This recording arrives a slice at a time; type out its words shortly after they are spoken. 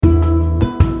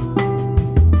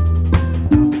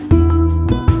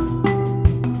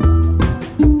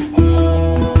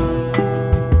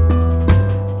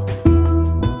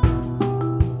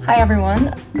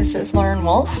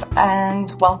Wolf, and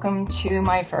welcome to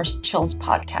my first Chills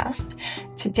podcast.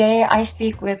 Today I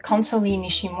speak with Consolee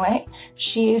Nishimwe.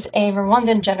 She's a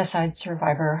Rwandan genocide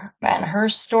survivor, and her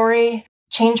story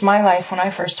changed my life when I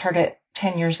first heard it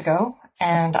 10 years ago,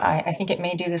 and I think it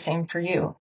may do the same for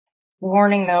you.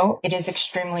 Warning though, it is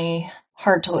extremely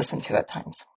hard to listen to at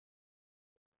times.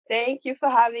 Thank you for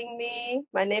having me.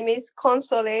 My name is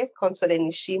Consolee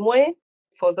Nishimwe.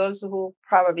 For those who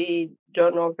probably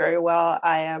don't know very well,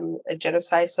 I am a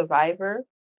genocide survivor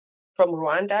from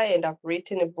Rwanda, and I've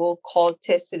written a book called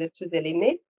Tested to the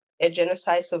Limit, a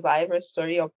genocide survivor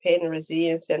story of pain,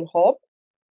 resilience, and hope.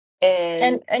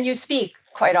 And you speak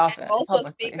quite often. I also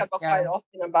publicly. speak quite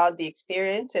often about the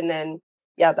experience, and then,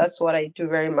 that's what I do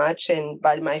very much.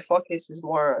 But my focus is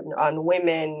more on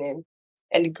women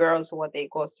and girls, what they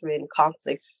go through in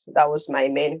conflicts. That was my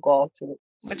main goal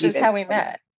Which is how we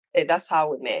met. That's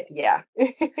how we met, yeah.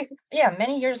 Yeah,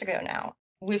 many years ago now.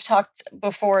 We've talked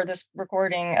before this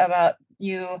recording about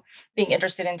you being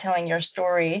interested in telling your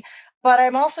story, but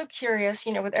I'm also curious,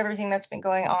 with everything that's been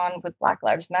going on with Black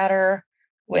Lives Matter,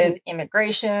 with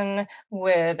immigration,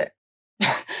 with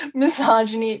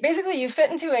misogyny. Basically, you fit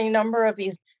into a number of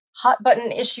these hot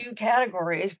button issue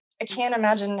categories. I can't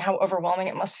imagine how overwhelming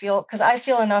it must feel, because I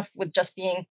feel enough with just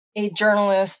being a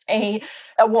journalist, a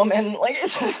woman. Like,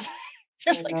 it's just,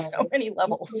 there's like so many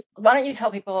levels. Why don't you tell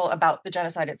people about the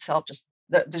genocide itself, just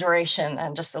the duration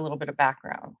and just a little bit of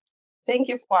background? Thank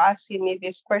you for asking me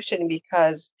this question,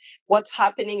 because what's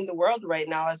happening in the world right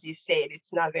now, as you said,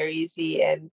 it's not very easy.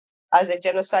 And as a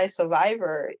genocide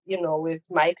survivor, with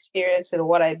my experience and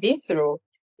what I've been through,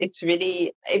 it's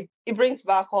really, it brings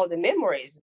back all the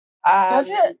memories. Does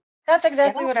it? That's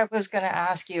exactly what I was going to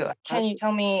ask you. Can you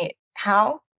tell me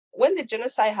how? When the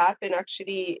genocide happened,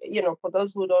 actually, for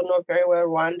those who don't know very well,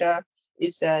 Rwanda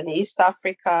is in East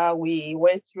Africa. We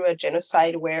went through a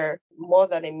genocide where more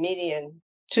than 1 million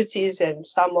Tutsis and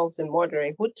some of the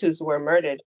moderate Hutus were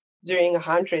murdered during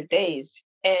 100 days.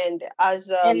 And as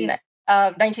in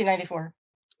 1994.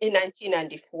 In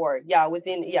 1994,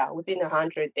 within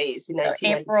 100 days. In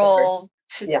 1994. April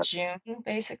to June,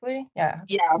 basically. Yeah.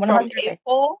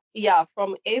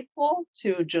 From April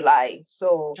to July.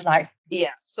 So July.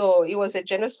 Yeah. So it was a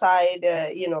genocide,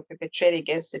 perpetrated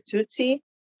against the Tutsi.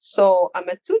 So I'm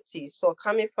a Tutsi. So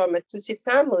coming from a Tutsi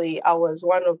family, I was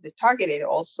one of the targeted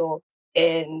also.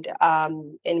 And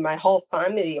in my whole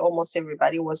family, almost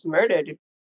everybody was murdered.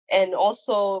 And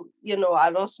also, I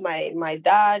lost my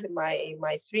dad,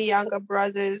 my 3 younger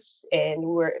brothers, and we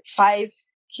were 5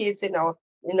 kids in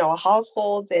our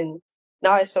household. And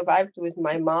now I survived with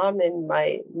my mom and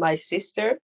my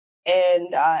sister.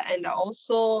 And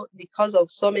also, because of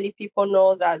so many people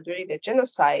know that during the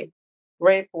genocide,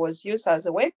 rape was used as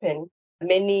a weapon.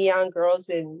 Many young girls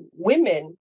and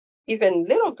women, even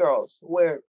little girls,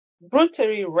 were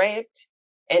brutally raped.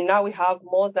 And now we have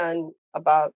more than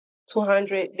about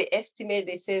 200, the estimate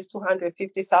they say is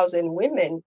 250,000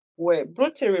 women were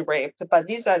brutally raped. But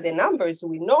these are the numbers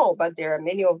we know, but there are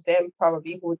many of them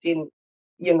probably who didn't,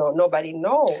 nobody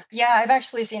know. Yeah, I've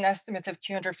actually seen estimates of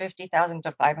 250,000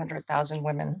 to 500,000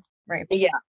 women raped.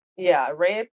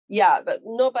 Rape. Yeah, but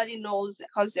nobody knows,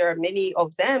 because there are many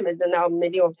of them, and now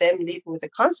many of them live with the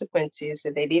consequences.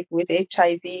 They live with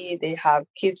HIV, they have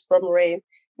kids from rape.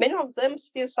 Many of them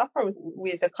still suffer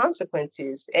with the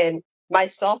consequences. And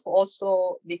myself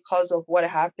also, because of what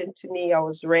happened to me, I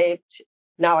was raped.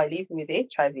 Now I live with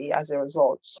HIV as a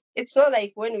result. It's not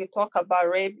like when we talk about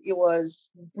rape, it was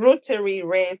brutally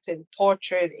raped and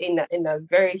tortured in a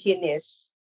very heinous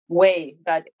way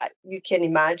that you can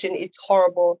imagine. It's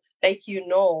horrible. Like,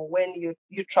 when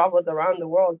you traveled around the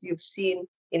world, you've seen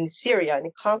in Syria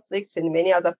and conflicts in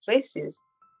many other places.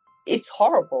 It's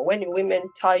horrible. When women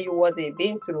tell you what they've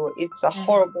been through, it's a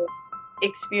horrible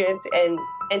experience, and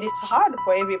it's hard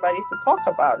for everybody to talk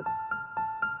about.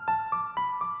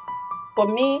 For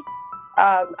me,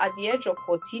 at the age of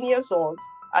 14 years old,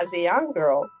 as a young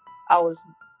girl, I was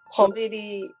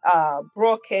completely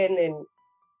broken,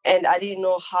 and I didn't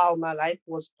know how my life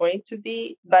was going to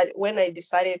be. But when I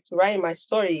decided to write my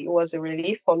story, it was a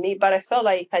relief for me. But I felt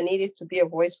like I needed to be a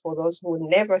voice for those who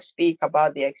never speak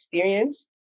about their experience.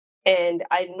 And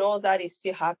I know that is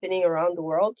still happening around the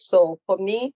world. So for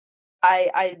me,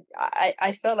 I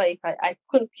felt like I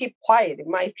couldn't keep quiet.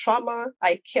 My trauma,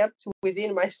 I kept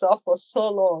within myself for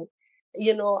so long.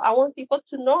 I want people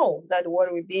to know that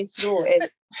what we've been through. And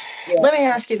Let me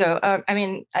ask you though,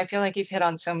 I feel like you've hit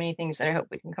on so many things that I hope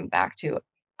we can come back to.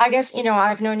 I guess,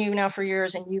 I've known you now for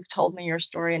years, and you've told me your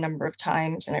story a number of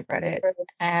times, and I've read it,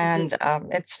 and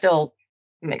it still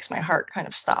makes my heart kind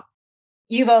of stop.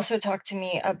 You've also talked to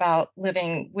me about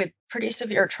living with pretty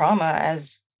severe trauma,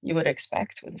 as you would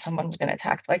expect when someone's been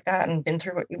attacked like that and been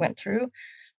through what you went through.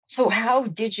 So how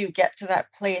did you get to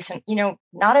that place? And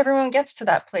not everyone gets to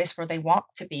that place where they want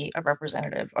to be a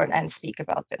representative and speak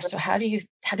about this. So how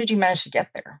did you manage to get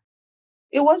there?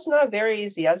 It was not very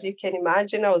easy. As you can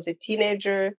imagine, I was a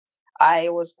teenager. I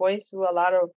was going through a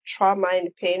lot of trauma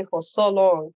and pain for so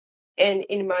long. And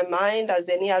in my mind, as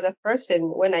any other person,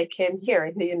 when I came here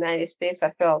in the United States, I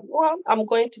felt, well, I'm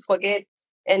going to forget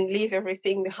and leave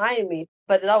everything behind me.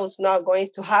 But that was not going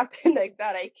to happen like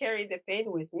that. I carried the pain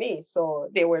with me. So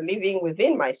they were living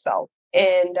within myself.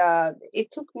 And it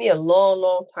took me a long,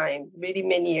 long time, really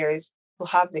many years, to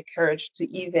have the courage to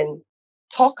even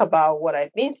talk about what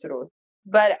I've been through.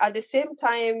 But at the same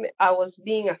time, I was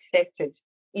being affected,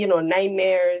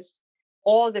 nightmares,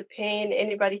 all the pain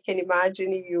anybody can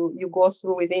imagine you go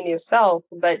through within yourself.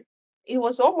 But it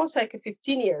was almost like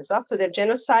 15 years after the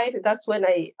genocide. That's when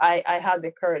I had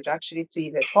the courage actually to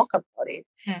even talk about it.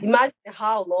 Hmm. Imagine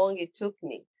how long it took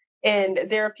me. And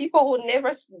there are people who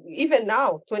never, even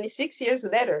now, 26 years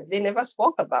later, they never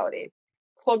spoke about it.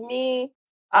 For me,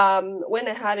 when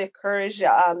I had the courage,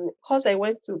 because I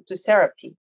went to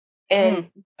therapy, and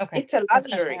Mm. Okay. it's a I was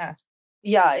going to luxury. ask.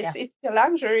 Yeah, Yeah. it's a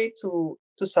luxury to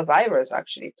survivors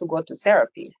actually to go to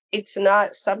therapy. It's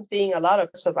not something a lot of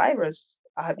survivors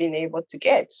have been able to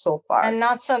get so far. And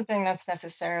not something that's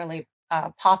necessarily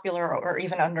popular or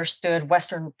even understood.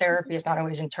 Western therapy is not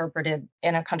always interpreted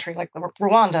in a country like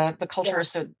Rwanda. The culture Yeah.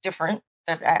 is so different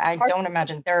that I Hard- don't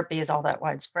imagine therapy is all that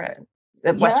widespread.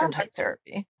 The Yeah, Western type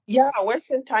therapy. yeah,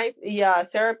 Western type, yeah,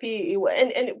 therapy.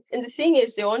 And the thing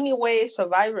is, the only way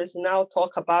survivors now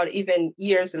talk about even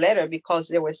years later, because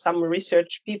there were some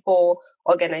research people,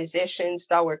 organizations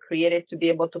that were created to be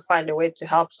able to find a way to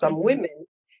help some Hmm. women.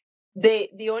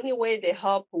 The only way they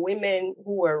help women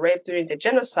who were raped during the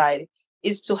genocide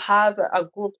is to have a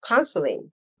group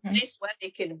counseling. This way they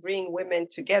can bring women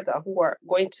together who are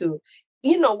going to,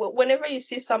 whenever you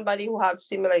see somebody who have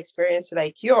similar experience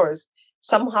like yours,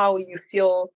 somehow you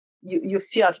feel,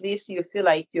 at least you feel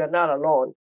like you're not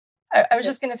alone. I was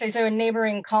just going to say, so in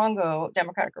neighboring Congo,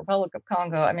 Democratic Republic of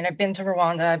Congo, I mean, I've been to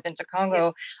Rwanda, I've been to Yeah.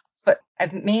 Congo, but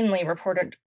I've mainly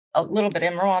reported a little bit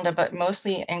in Rwanda, but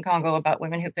mostly in Congo about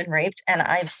women who've been raped. And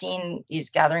I've seen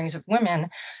these gatherings of women,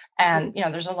 and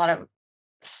there's a lot of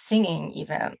singing,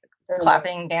 even Mhm.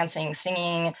 clapping, dancing,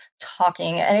 singing,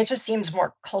 talking, and it just seems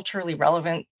more culturally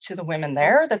relevant to the women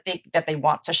there that they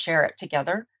want to share it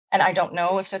together. And I don't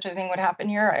know if such a thing would happen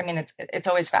here. I mean, it's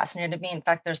always fascinated me. In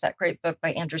fact, there's that great book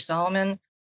by Andrew Solomon,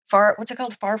 what's it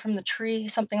called? Far from the Tree,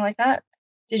 something like that.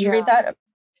 Did you read Yeah. that?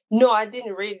 No, I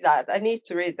didn't read that. I need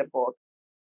to read the book.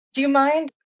 Do you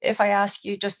mind if I ask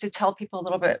you just to tell people a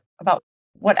little bit about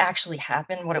what actually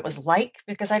happened, what it was like?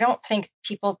 Because I don't think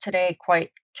people today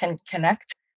quite can connect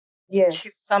to Yes.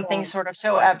 something sort of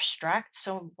so abstract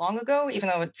so long ago, even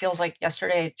though it feels like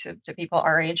yesterday to people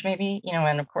our age, maybe,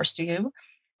 and of course to you.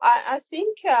 I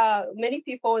think many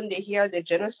people, when they hear the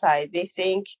genocide, they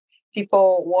think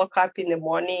people woke up in the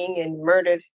morning and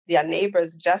murdered their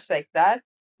neighbors just like that.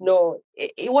 No,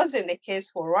 it wasn't the case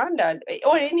for Rwanda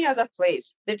or any other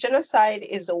place. The genocide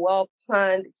is well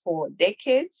planned for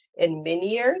decades and many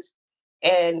years.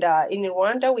 And in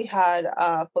Rwanda, we had,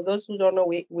 for those who don't know,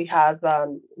 we had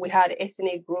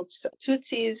ethnic groups: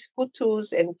 Tutsis,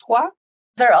 Hutus, and Twa.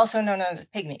 They're also known as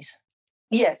pygmies.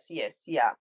 Yes, yes,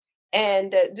 yeah.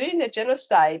 And during the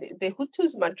genocide, the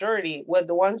Hutus majority were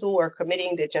the ones who were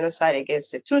committing the genocide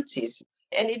against the Tutsis.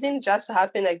 And it didn't just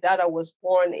happen like that. I was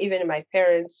born, even my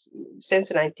parents,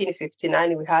 since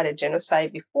 1959, we had a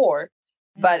genocide before.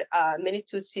 Mm. But many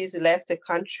Tutsis left the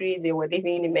country. They were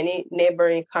living in many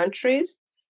neighboring countries.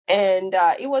 And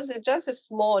it was just a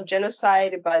small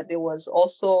genocide, but there was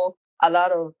also a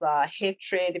lot of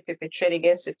hatred perpetrated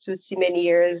against the Tutsi many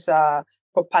years,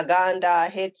 propaganda,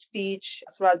 hate speech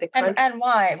throughout the country. And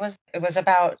why it was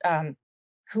about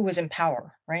who was in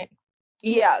power, right?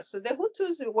 Yeah, so the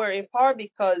Hutus were in power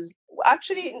because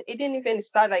actually it didn't even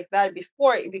start like that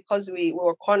before, because we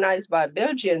were colonized by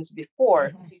Belgians before,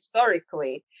 Hmm.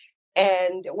 historically.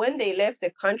 And when they left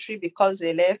the country, because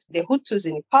they left the Hutus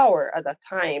in power at that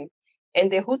time, and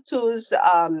the Hutus,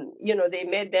 they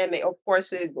made them, of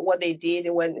course, what they did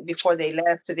when before they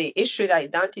left, they issued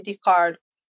identity card.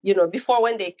 Before,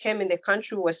 when they came in the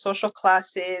country, were social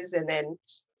classes, and then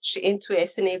into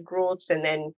ethnic groups, and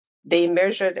then they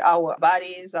measured our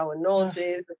bodies, our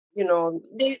noses.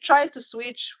 They tried to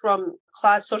switch from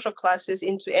social classes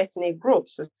into ethnic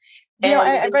groups, and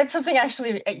I read something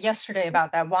actually yesterday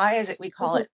about that. Why is it we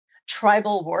call they, it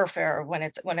tribal warfare when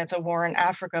it's a war in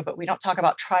Africa, but we don't talk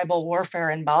about tribal warfare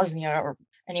in Bosnia or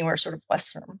anywhere sort of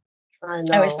Western. I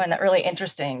I always know. find that really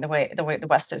interesting, the way the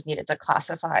West has needed to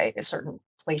classify certain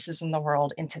places in the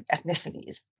world into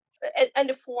ethnicities.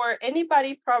 And for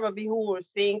anybody probably who will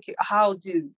think, how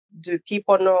do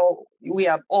people know we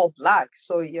are all black?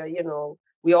 So yeah,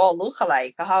 we all look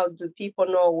alike. How do people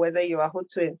know whether you are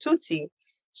Hutu and Tutsi?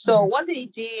 So Mhm. what they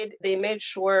did, they made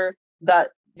sure that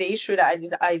they issued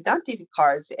identity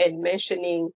cards and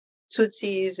mentioning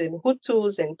Tutsis and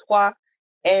Hutus and Twa.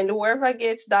 And whoever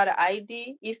gets that ID,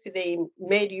 if they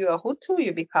made you a Hutu,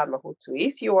 you become a Hutu.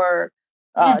 If you are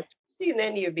Mm. and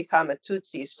then you become a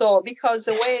Tutsi. So because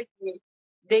the way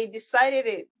they decided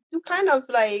it to kind of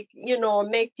like,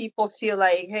 make people feel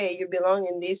like, hey, you belong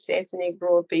in this ethnic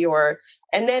group,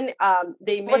 and then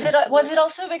they Was made it sure, was it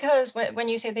also because when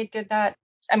you say they did that,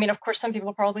 I mean, of course, some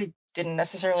people probably didn't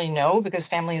necessarily know because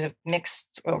families have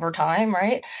mixed over time,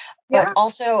 right? But yeah,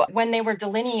 also when they were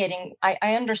delineating,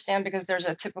 I understand because there's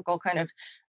a typical kind of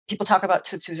people talk about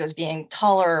Tutsis as being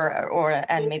taller or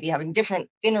and maybe having different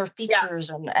inner yeah. features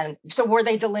and so were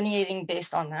they delineating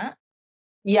based on that?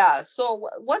 Yeah, so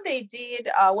what they did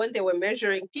when they were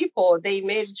measuring people, they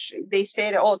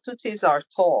said, oh, Tutsis are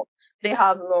tall. They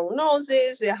have long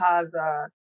noses. They have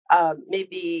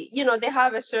maybe, they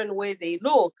have a certain way they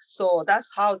look. So that's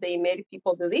how they made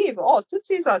people believe, oh,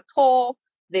 Tutsis are tall.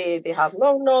 They have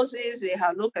long noses. They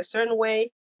have look a certain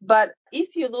way. But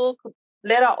if you look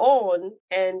later on,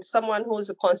 and someone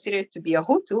who's considered to be a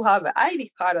Hutu have an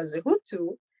ID card as a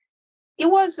Hutu, he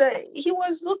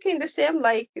was looking the same,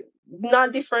 like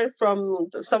not different from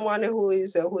someone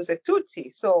who's a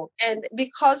Tutsi. So, and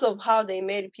because of how they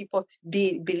made people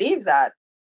believe that,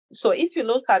 so if you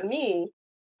look at me,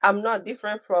 I'm not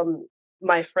different from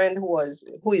my friend who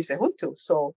is a Hutu.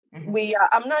 So Mhm.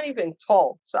 I'm not even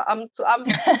tall. So I'm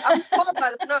tall,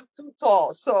 but I'm not too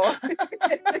tall. So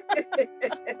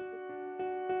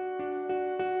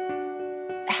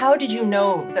How did you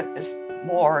know that this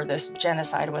war, this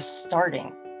genocide was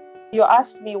starting? you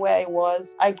asked me where I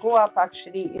was. I grew up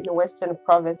actually in the western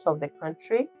province of the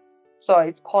country. So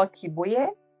it's called Kibuye.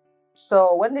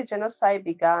 So when the genocide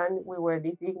began, we were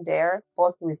living there,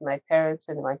 both with my parents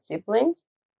and my siblings.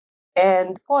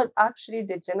 And before actually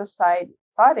the genocide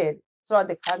started throughout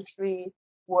the country,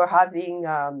 we're having,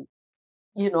 a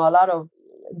lot of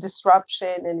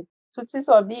disruption, and Tutsis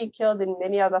were being killed in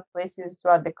many other places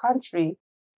throughout the country.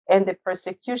 And the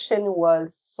persecution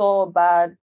was so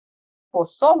bad for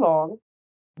so long,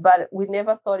 but we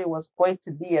never thought it was going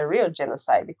to be a real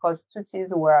genocide because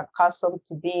Tutsis were accustomed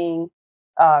to being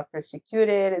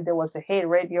persecuted. There was a hate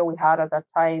radio we had at that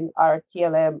time,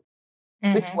 RTLM,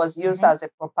 which Hmm. was used Hmm. as a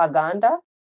propaganda.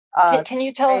 Can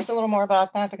you tell us a little more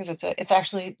about that? Because it's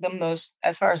actually the most,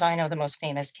 as far as I know, the most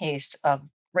famous case of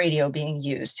radio being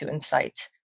used to incite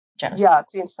genocide. Yeah,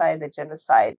 to incite the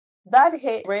genocide. That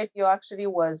hate radio actually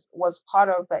was part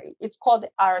of it's called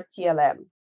RTLM.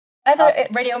 I Uh, thought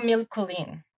Radio Mille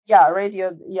Collines, yeah,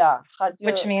 radio. Yeah,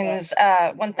 which radio. means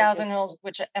Radio 1,000 hills.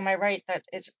 Which am I right that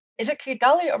is it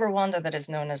Kigali or Rwanda that is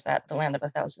known as that, the land of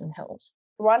 1,000 hills?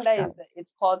 Rwanda Uh,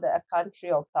 it's called a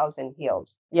country of thousand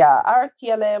hills. Yeah,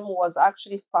 RTLM was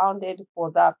actually founded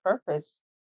for that purpose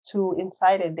to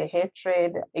incite the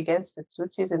hatred against the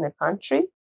Tutsis in the country.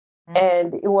 mm.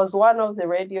 And it was one of the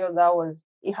radio that was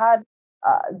it had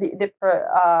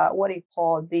what do you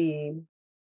call the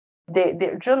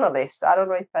journalist. I don't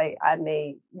know if I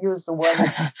may use the word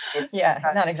journalist Yeah,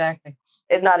 not because exactly.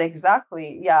 not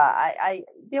exactly. Yeah, I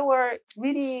they were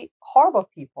really horrible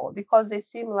people because they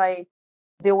seemed like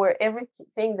they were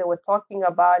everything they were talking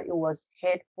about. It was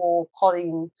hateful,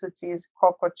 calling Tutsis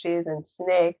cockroaches and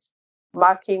snakes,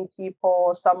 mocking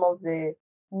people. Some of the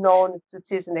known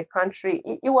Tutsis in the country.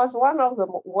 It was one of the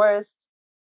worst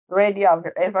radio I've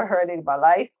ever heard in my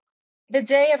life. The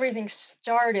day everything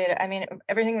started, I mean,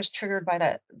 everything was triggered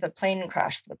by the plane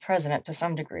crash for the president to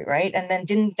some degree, right? And then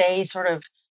didn't they sort of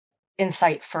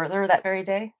incite further that very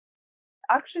day?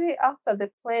 Actually, after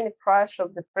the plane crash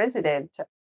of the president,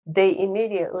 they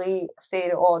immediately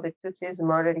said, oh, the Tutsis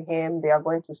murdered him. They are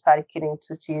going to start killing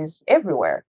Tutsis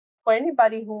everywhere. For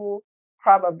anybody who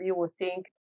probably would think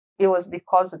it was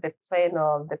because of the plane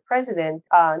of the president,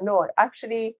 no,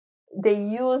 actually, they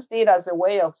used it as a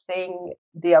way of saying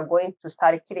they are going to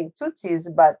start killing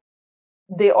Tutsis, but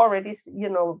they already,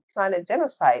 planned a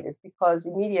genocide. It's because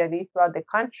immediately throughout the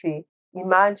country,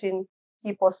 imagine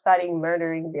people starting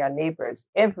murdering their neighbors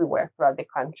everywhere throughout the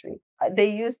country.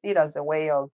 They used it as a way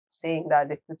of saying that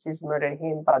the Tutsis murdered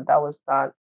him, but that was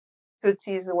not.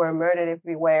 Tutsis were murdered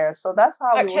everywhere. So that's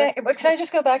how we went. But can I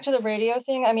just go back to the radio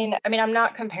thing? I mean, I'm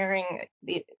not comparing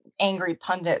the angry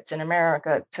pundits in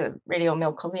America to Radio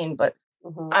Mille Colline, but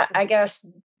Mhm. I guess,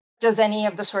 does any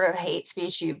of the sort of hate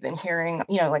speech you've been hearing,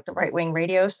 like the right-wing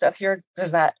radio stuff here,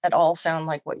 does that at all sound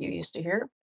like what you used to hear?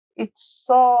 It's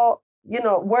so,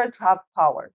 words have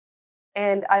power.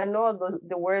 And I know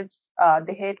the words,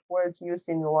 the hate words used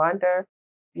in Rwanda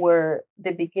were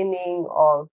the beginning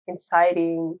of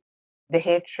inciting the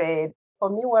hatred. For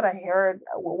me, what I heard,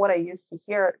 what I used to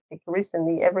hear like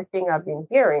recently, everything I've been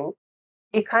hearing,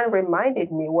 it kind of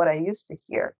reminded me what I used to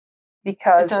hear It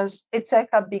because does. it's like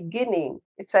a beginning.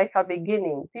 It's like a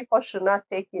beginning. People should not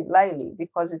take it lightly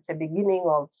because it's a beginning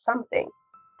of something.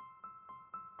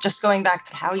 Just going back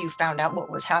to how you found out what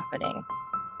was happening.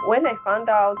 When I found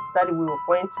out that we were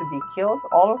going to be killed,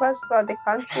 all of us throughout the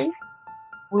country,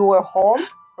 we were home.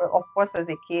 Well, of course, as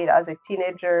a kid, as a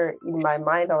teenager, in my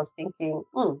mind, I was thinking,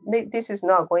 maybe this is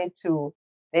not going to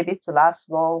maybe to last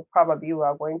long. Probably we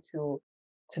are going to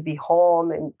be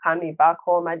home and coming back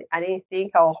home. I didn't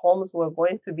think our homes were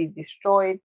going to be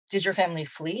destroyed. Did your family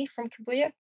flee from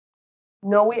Kibuye?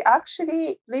 No, we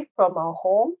actually lived from our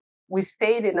home. We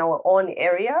stayed in our own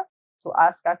area to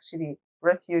ask actually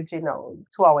refuge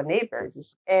to our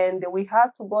neighbors. And we had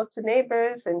to go to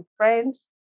neighbors and friends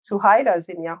to hide us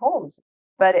in their homes.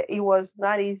 But it was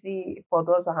not easy for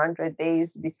those 100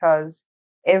 days because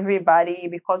everybody,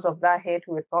 because of that hate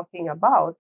we were talking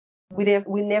about, we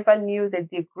never knew the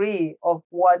degree of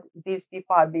what these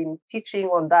people have been teaching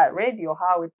on that radio,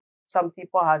 how some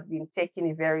people have been taking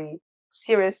it very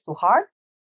serious to heart.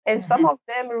 And some of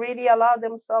them really allowed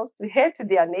themselves to hate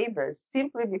their neighbors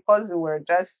simply because we were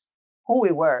just who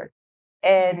we were.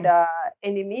 And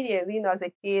immediately, as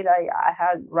a kid, I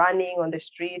had running on the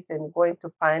street and going to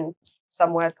find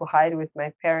somewhere to hide with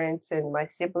my parents and my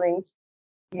siblings.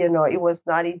 It was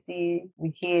not easy.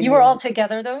 We hid. You were all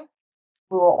together though?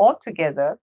 We were all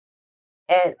together.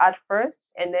 And at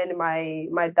first, and then my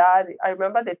dad, I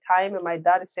remember the time my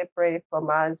dad separated from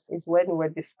us is when we were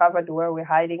discovered where we're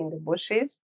hiding in the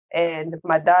bushes. And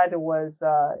my dad was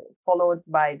followed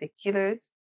by the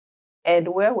killers. And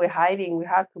where we're hiding, we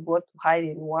had to go to hide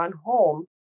in one home,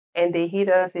 and they hid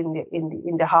us in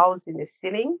the house in the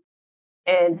ceiling.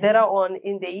 And later on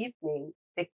in the evening,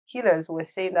 the killers were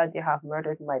saying that they have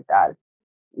murdered my dad.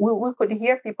 We could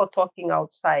hear people talking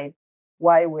outside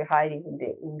while we're hiding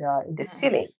in the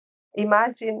ceiling.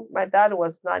 Imagine my dad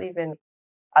was not even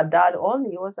a dad only;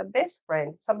 he was a best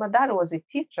friend. So my dad was a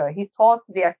teacher. He taught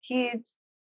their kids.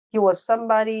 He was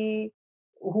somebody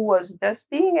who was just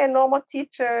being a normal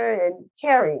teacher and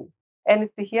caring. And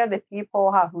to hear the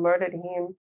people have murdered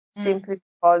him simply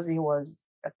because he was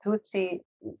a Tutsi,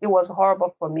 it was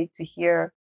horrible for me to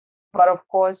hear. But of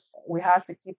course, we had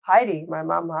to keep hiding. My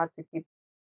mom had to keep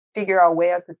figure out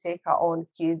where to take our own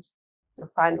kids to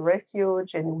find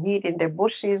refuge and hid in the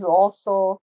bushes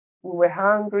also. We were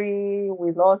hungry.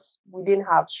 We didn't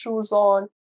have shoes on.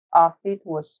 Our feet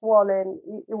were swollen.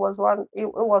 It was horrible. It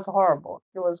was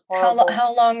horrible.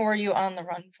 How long were you on the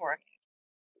run for?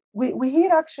 We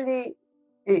hid actually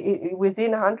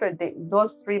within 100 days,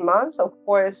 those 3 months. Of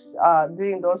course,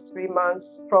 during those 3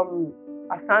 months, from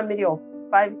a family of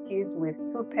 5 kids with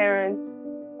 2 parents,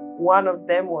 one of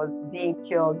them was being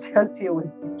killed until we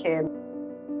became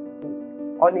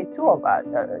only 2 of us,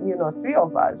 3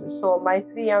 of us. So my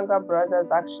 3 younger brothers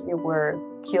actually were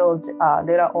killed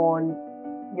later on,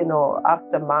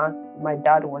 after my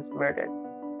dad was murdered.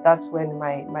 That's when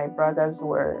my brothers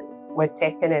were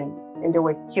taken and they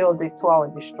were killed to our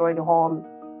destroyed home,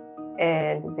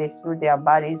 and they threw their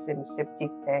bodies in the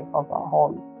septic tank of our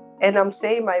home. And I'm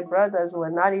saying my brothers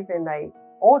were not even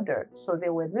older, so they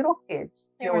were little kids.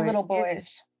 They were little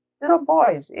boys. Little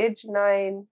boys, age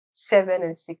 9, 7,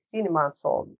 and 16 months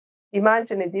old.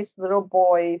 Imagine this little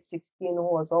boy, 16,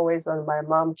 who was always on my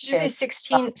mom's chest. Did you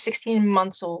say 16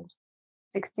 months old?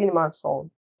 16 months old,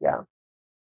 yeah.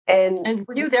 And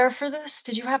were you there for this?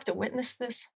 Did you have to witness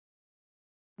this?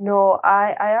 No,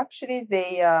 I actually,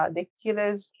 the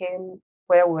killers came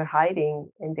where we're hiding,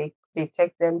 and they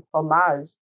take them from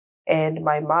us. And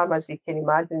my mom, as you can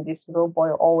imagine, this little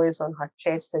boy always on her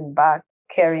chest and back,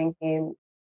 carrying him,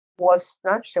 was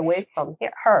snatched away from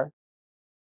her.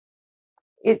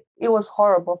 It was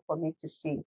horrible for me to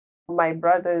see my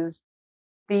brothers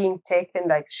being taken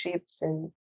like sheep,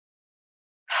 and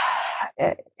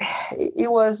it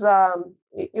was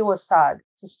sad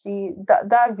to see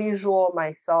that visual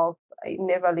myself. It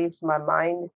never leaves my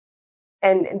mind.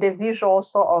 And the visual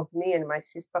also of me and my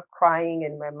sister crying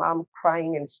and my mom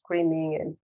crying and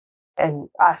screaming and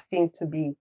asking to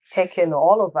be taken,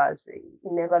 all of us, it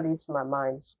never leaves my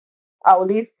mind. I'll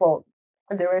live for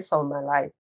the rest of my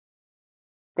life.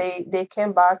 They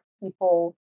came back,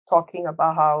 people talking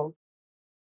about how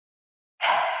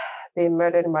they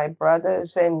murdered my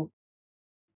brothers. And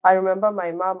I remember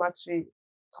my mom actually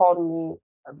told me,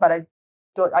 but I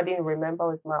didn't remember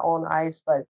with my own eyes,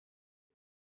 but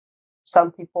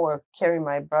some people were carrying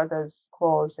my brother's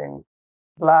clothes and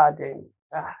blood, and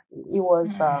it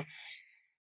was, Mm.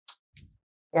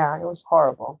 yeah, it was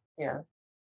horrible, yeah,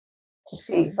 to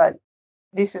see. But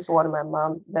this is what my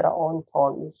mom later on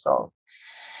told me. So,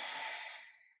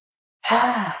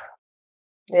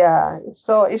 yeah,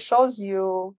 so it shows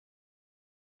you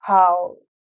how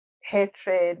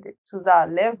hatred to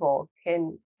that level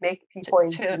can make To people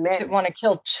to inhuman, want to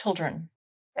kill children.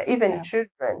 even Yeah.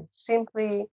 children.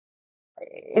 Simply,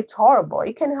 it's horrible.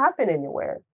 It can happen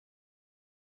anywhere.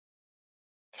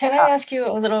 Can I Uh, ask you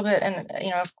a little bit?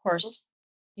 And of course,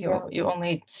 yeah, you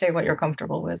only say what you're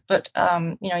comfortable with. But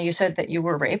you said that you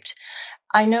were raped.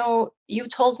 I know you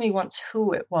told me once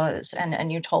who it was,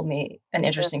 and you told me an yeah.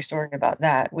 interesting story about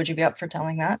that. Would you be up for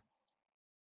telling that?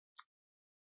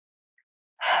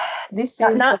 This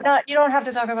Not, is, not, not. You don't have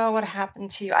to talk about what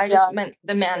happened to you. I yeah, just meant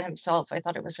the man himself. I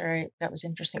thought it was that was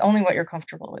interesting. Only what you're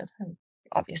comfortable with,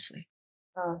 obviously.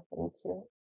 thank you.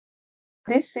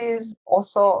 This is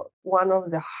also one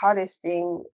of the hardest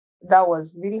thing that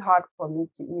was really hard for me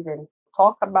to even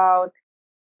talk about,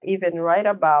 even write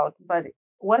about. But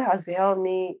what has helped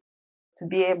me to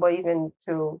be able even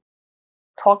to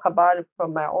talk about it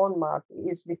from my own mouth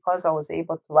is because I was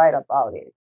able to write about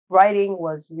it. Writing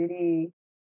was really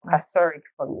Mm. cathartic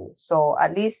for me. So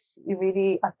at least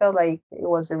I felt like it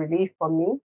was a relief for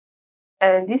me.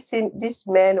 And this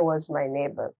man was my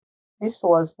neighbor. This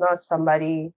was not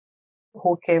somebody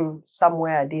who came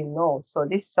somewhere I didn't know. So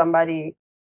this is somebody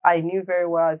I knew very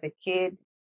well as a kid,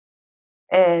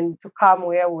 and to come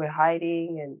where we're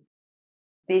hiding and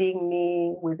beating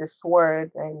me with a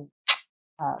sword and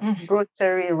Mm.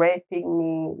 brutally raping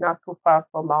me not too far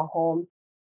from our home.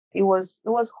 It was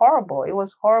horrible. It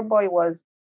was horrible. It was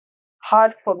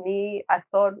hard for me. I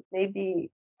thought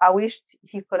maybe I wished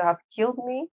he could have killed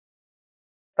me,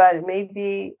 but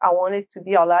maybe I wanted to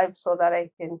be alive so that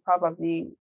I can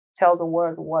probably tell the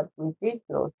world what we've been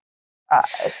through.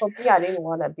 For me, I didn't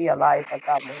want to be alive at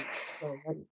that moment. So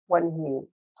when he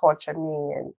tortured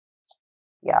me, and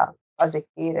yeah, as a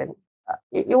kid, and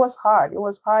it was hard. It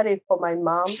was hard for my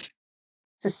mom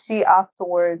to see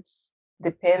afterwards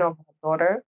the pain of her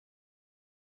daughter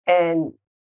and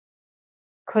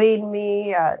clean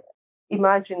me.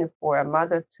 Imagine for a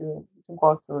mother to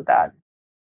go through that.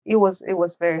 It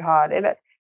was very hard. And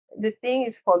the thing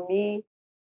is, for me,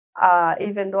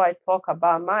 even though I talk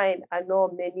about mine, I know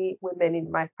many women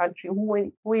in my country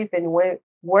who even went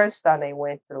worse than I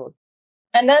went through.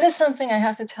 And that is something I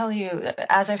have to tell you,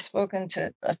 as I've spoken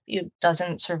to a few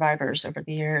dozen survivors over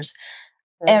the years,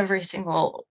 Yeah, every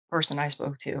single person I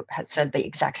spoke to had said the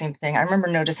exact same thing. I remember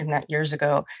noticing that years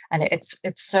ago, and it's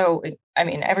so. I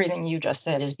mean, everything you just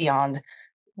said is beyond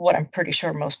what I'm pretty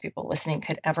sure most people listening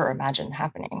could ever imagine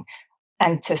happening.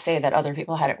 And to say that other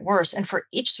people had it worse, and for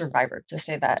each survivor to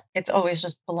say that, it's always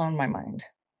just blown my mind.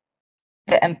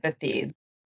 The empathy.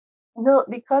 no,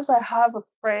 because I have a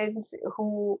friends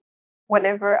who,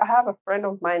 whenever I have a friend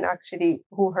of mine actually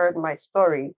who heard my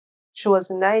story, she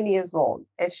was 9 years old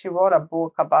and she wrote a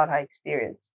book about her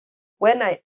experience. When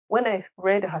I when I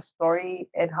read her story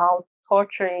and how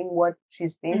torturing what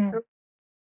she's been Mm. through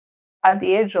at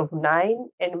the age of 9,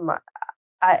 and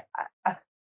I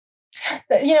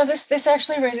This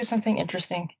actually raises something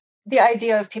interesting. The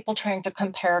idea of people trying to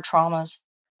compare traumas.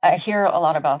 I hear a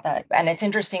lot about that, and it's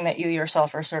interesting that you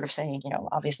yourself are sort of saying,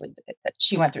 obviously that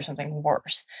she went through something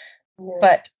worse. yeah,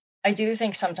 But I do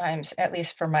think sometimes, at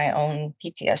least for my own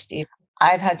PTSD,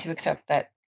 I've had to accept that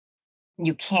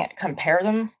you can't compare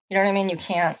them. You know what I mean? You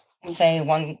can't say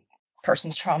one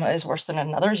person's trauma is worse than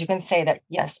another's. You can say that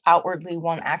yes, outwardly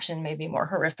one action may be more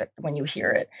horrific when you hear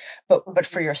it, but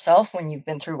for yourself, when you've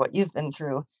been through what you've been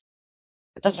through,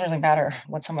 it doesn't really matter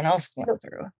what someone else went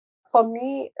through. for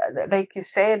me, like you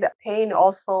said, pain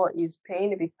also is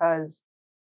pain because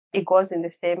it goes in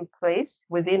the same place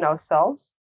within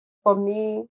ourselves. For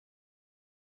me,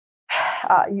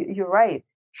 you're right.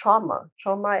 Trauma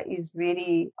is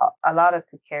really a lot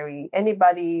to carry.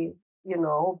 Anybody,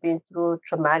 who've been through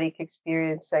traumatic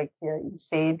experience, like you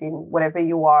said, in whatever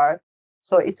you are.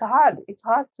 So it's hard. It's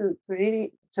hard to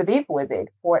really to live with it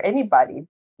for anybody.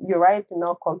 You're right,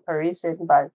 no comparison,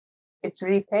 but it's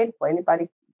really painful. Anybody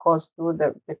goes through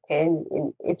the pain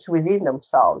it's within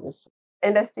themselves.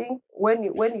 And I think when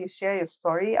you share your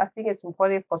story, I think it's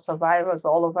important for survivors,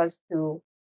 all of us, to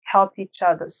help each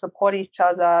other, support each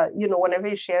other. Whenever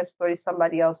you share a story,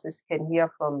 somebody else can hear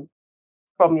from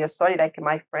from your story, like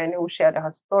my friend who shared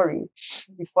her story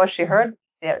before she heard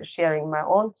sharing my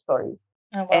own story.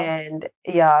 Oh, wow. And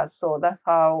yeah, so that's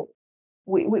how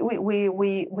we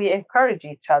encourage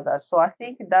each other. So I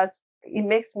think that's it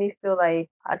makes me feel like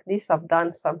at least I've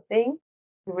done something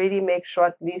to really make sure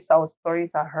at least our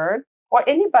stories are heard, or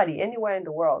anybody anywhere in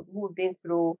the world who've been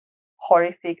through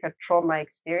horrific or trauma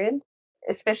experience,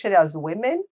 especially as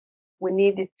women, we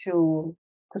needed to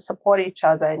support each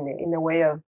other in a way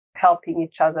of helping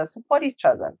each other, support each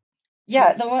other.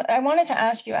 Yeah, the one I wanted to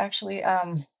ask you actually,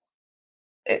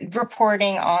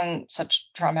 reporting on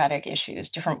such traumatic issues,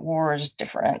 different wars,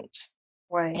 different,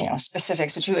 Right. specific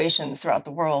situations throughout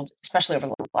the world, especially over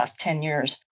the last 10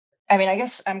 years. I mean, I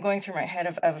guess I'm going through my head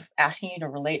of asking you to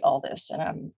relate all this.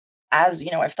 And as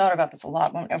you know, I've thought about this a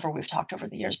lot whenever we've talked over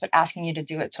the years, but asking you to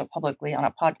do it so publicly on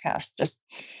a podcast, just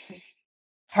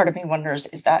part of me wonders,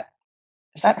 is that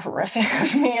horrific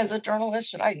of me as a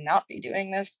journalist? Should I not be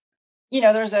doing this?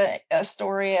 There's a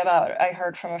story about, I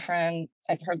heard from a friend,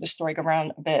 I've heard this story go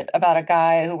around a bit, about a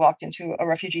guy who walked into a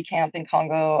refugee camp in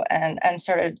Congo and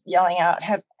started yelling out,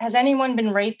 has anyone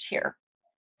been raped here?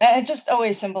 And it just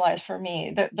always symbolized for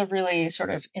me the really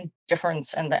sort of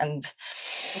indifference and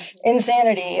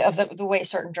insanity of the way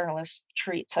certain journalists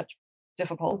treat such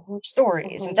difficult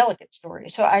stories and delicate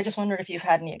stories. So I just wondered if you've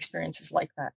had any experiences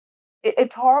like that.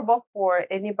 It's horrible for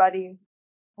anybody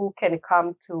who can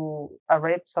come to a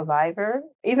rape survivor,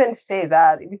 even say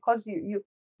that, because you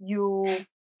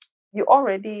you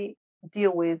already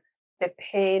deal with the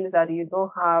pain that you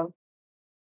don't have.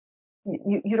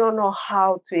 You don't know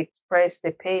how to express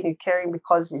the pain you're carrying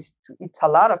because it's a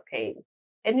lot of pain.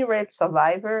 Any rape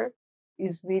survivor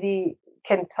is really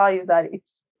can tell you that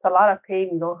it's a lot of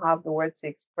pain. You don't have the words to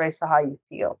express how you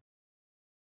feel.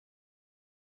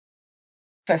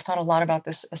 I've thought a lot about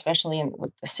this, especially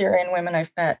with the Syrian women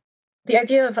I've met. The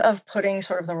idea of putting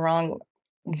sort of the wrong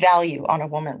value on a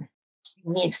woman. She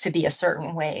needs to be a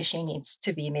certain way. She needs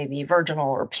to be maybe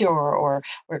virginal or pure or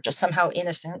just somehow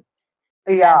innocent.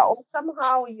 Yeah, or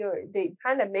somehow they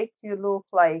kind of make you look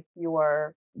like you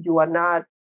are not,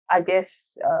 I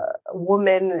guess, a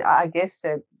woman. I guess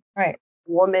a Right.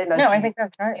 woman No, as I you think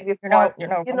that's right. before, You're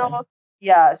not a you woman. know.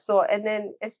 Yeah. So and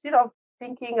then instead of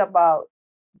thinking about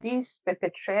this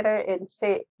perpetrator and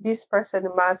say this person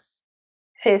must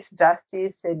face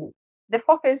justice, and the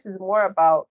focus is more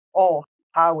about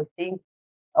how we think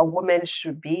a woman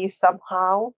should be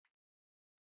somehow.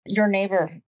 Your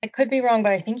neighbor. I could be wrong,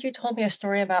 but I think you told me a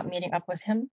story about meeting up with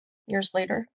him years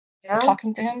later or Yeah.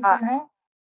 talking to him somehow.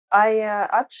 I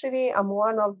actually am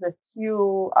one of the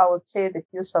few, I would say, the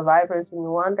few survivors in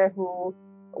Rwanda who,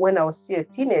 when I was still a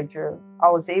teenager, I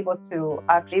was able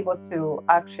to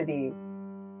actually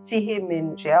see him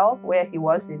in jail, where he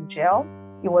was in jail.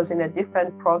 He was in a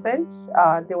different province.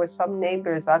 There were some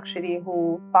neighbors actually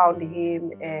who found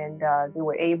him, and they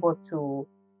were able to,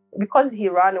 because he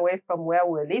ran away from where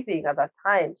we were living at that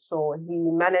time. So he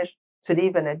managed to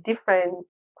live in a different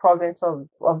province of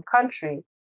country.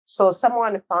 So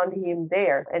someone found him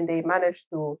there, and they managed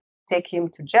to take him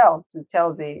to jail to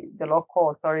tell the local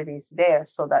authorities there,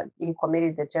 so that he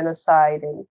committed the genocide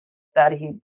and that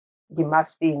he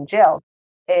must be in jail.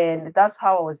 And that's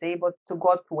how I was able to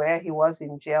go to where he was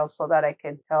in jail, so that I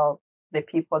can tell the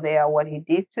people there what he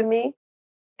did to me.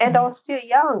 And I was still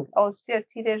young. I was still a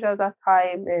teenager at that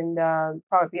time. And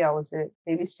probably I was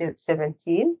maybe still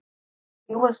 17.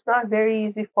 It was not very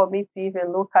easy for me to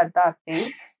even look at that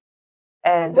face.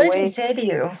 And the What did he way say to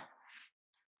you?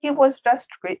 he was just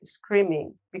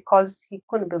screaming because he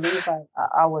couldn't believe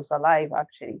I was alive,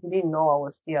 actually. He didn't know I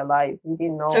was still alive. He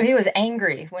didn't So know. he was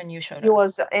angry when you showed He up.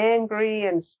 was angry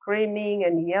and screaming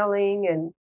and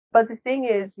yelling. But the thing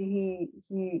is, he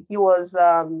was,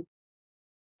 I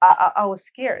was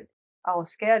scared. I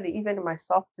was scared even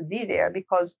myself to be there,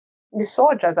 because the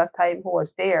soldier at that time who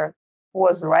was there, who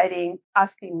was writing,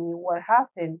 asking me what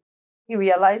happened, he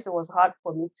realized it was hard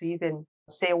for me to even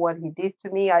say what he did to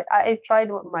me. I tried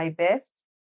my best,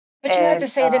 But you had and to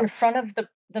say it in front of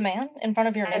the man, in front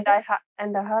of your neighbor? I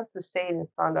had to say it in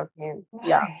front of him.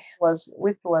 Yeah, Why?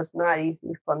 which was not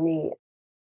easy for me.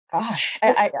 Gosh,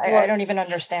 It I was, don't even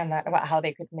understand that, about how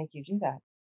they could make you do that.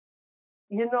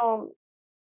 you know,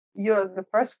 you're the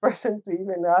first person to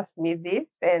even ask me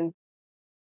this, and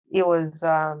it was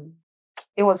um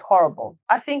it was horrible.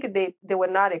 I think they were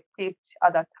not equipped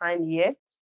at that time yet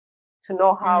to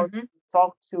know how to Hmm.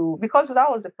 talk to, because that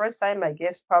was the first time, I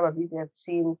guess, probably they've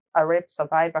seen a rape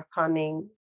survivor coming,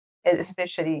 and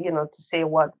especially, to say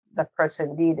what the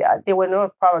person did. They were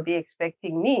not probably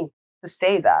expecting me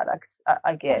say that, I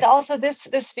But guess. also, this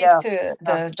speaks Yeah. to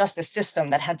the justice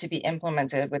system that had to be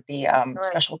implemented with the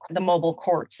Right. the mobile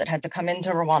courts that had to come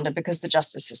into Rwanda because the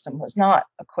justice system was not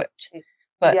equipped.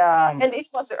 But Yeah, and it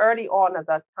was early on at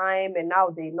that time, and now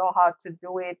they know how to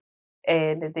do it,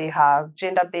 and they have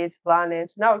gender-based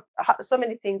violence. Now, so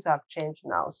many things have changed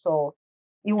now. So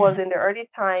it was in the early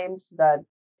times that,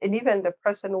 and even the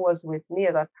person who was with me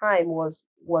at that time was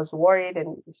worried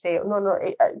and say, no, no.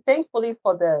 Thankfully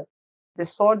for the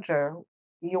soldier,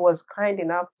 he was kind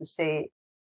enough to say,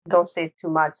 don't say too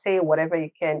much. Say whatever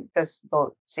you can, just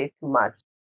don't say too much.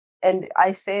 And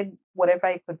I said whatever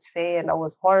I could say, and I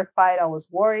was horrified. I was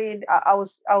worried. I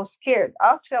was scared.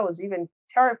 Actually, I was even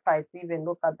terrified to even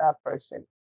look at that person.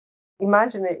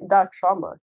 Imagine that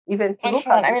trauma, even to which look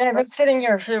one? at I this mean, I've been person. sitting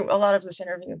here through a lot of this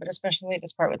interview, but especially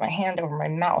this part with my hand over my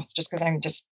mouth, just because I'm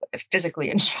just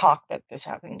physically in shock that this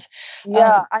happened.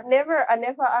 Yeah, I never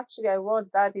actually, I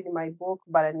wrote that in my book,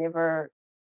 but I never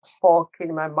spoke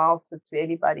in my mouth to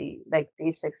anybody like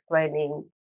this, explaining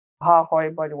how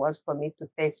horrible it was for me to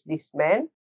face this man.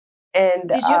 And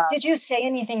Did you say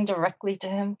anything directly to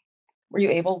him? Were you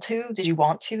able to? Did you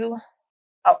want to?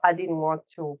 I didn't want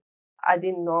to. I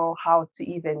didn't know how to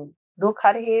even look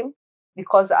at him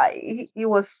because he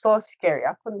was so scary.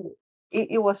 I couldn't.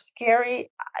 It was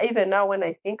scary. Even now, when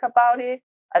I think about it,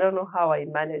 I don't know how I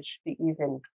managed to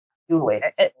even do it.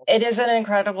 It is an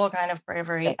incredible kind of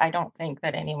bravery. Yeah. I don't think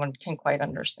that anyone can quite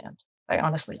understand. I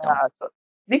honestly don't. So,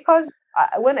 because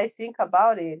when I think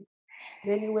about it,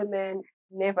 many women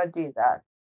never did that.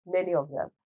 Many of them.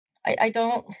 I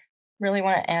don't really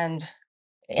want to end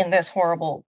in this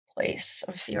horrible place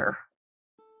of fear.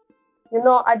 You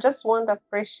know, I just want to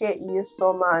appreciate you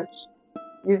so much.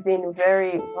 You've been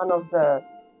one of the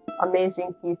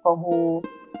amazing people who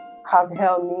have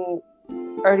helped me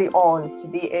early on to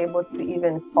be able to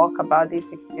even talk about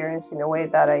this experience in a way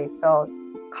that I felt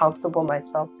comfortable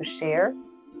myself to share.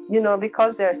 You know,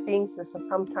 because there are things that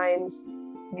sometimes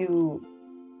you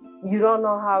don't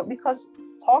know how, because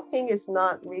talking is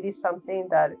not really something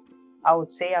that I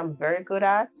would say I'm very good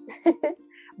at.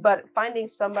 But finding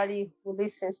somebody who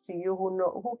listens to you,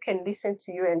 who can listen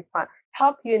to you and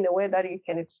help you in a way that you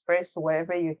can express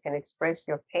wherever you can express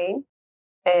your pain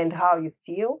and how you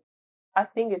feel, I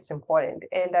think it's important.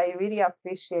 And I really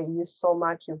appreciate you so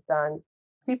much you've done.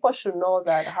 People should know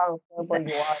that how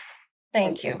incredible you are.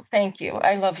 Thank you. Thank you.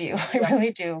 I love you. I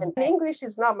really do. And English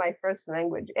is not my first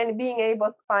language. And being able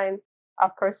to find a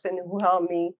person who helped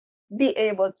me be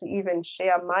able to even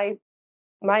share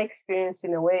my experience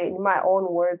in a way, in my own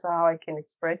words, how I can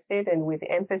express it, and with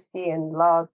empathy and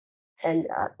love, and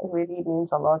it really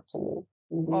means a lot to me.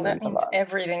 Well, that means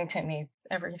everything to me.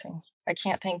 Everything. I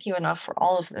can't thank you enough for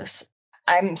all of this.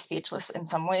 I'm speechless in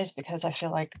some ways because I feel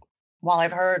like while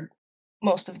I've heard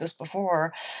most of this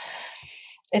before,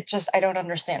 I don't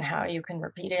understand how you can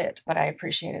repeat it, but I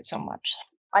appreciate it so much.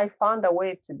 I found a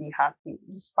way to be happy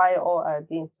despite all I've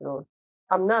been through.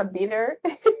 I'm not bitter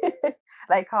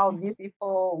like how these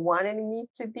people wanted me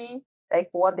to be, like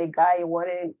what the guy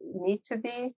wanted me to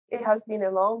be. It has been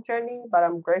a long journey, but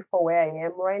I'm grateful where I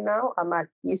am right now. I'm at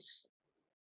peace.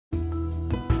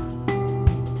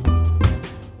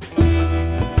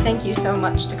 Thank you so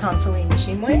much to Consolee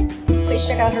Nishimwe. Please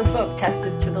check out her book,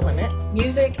 Tested to the Limit.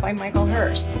 Music by Michael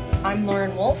Hurst. I'm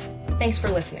Lauren Wolf. Thanks for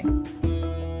listening.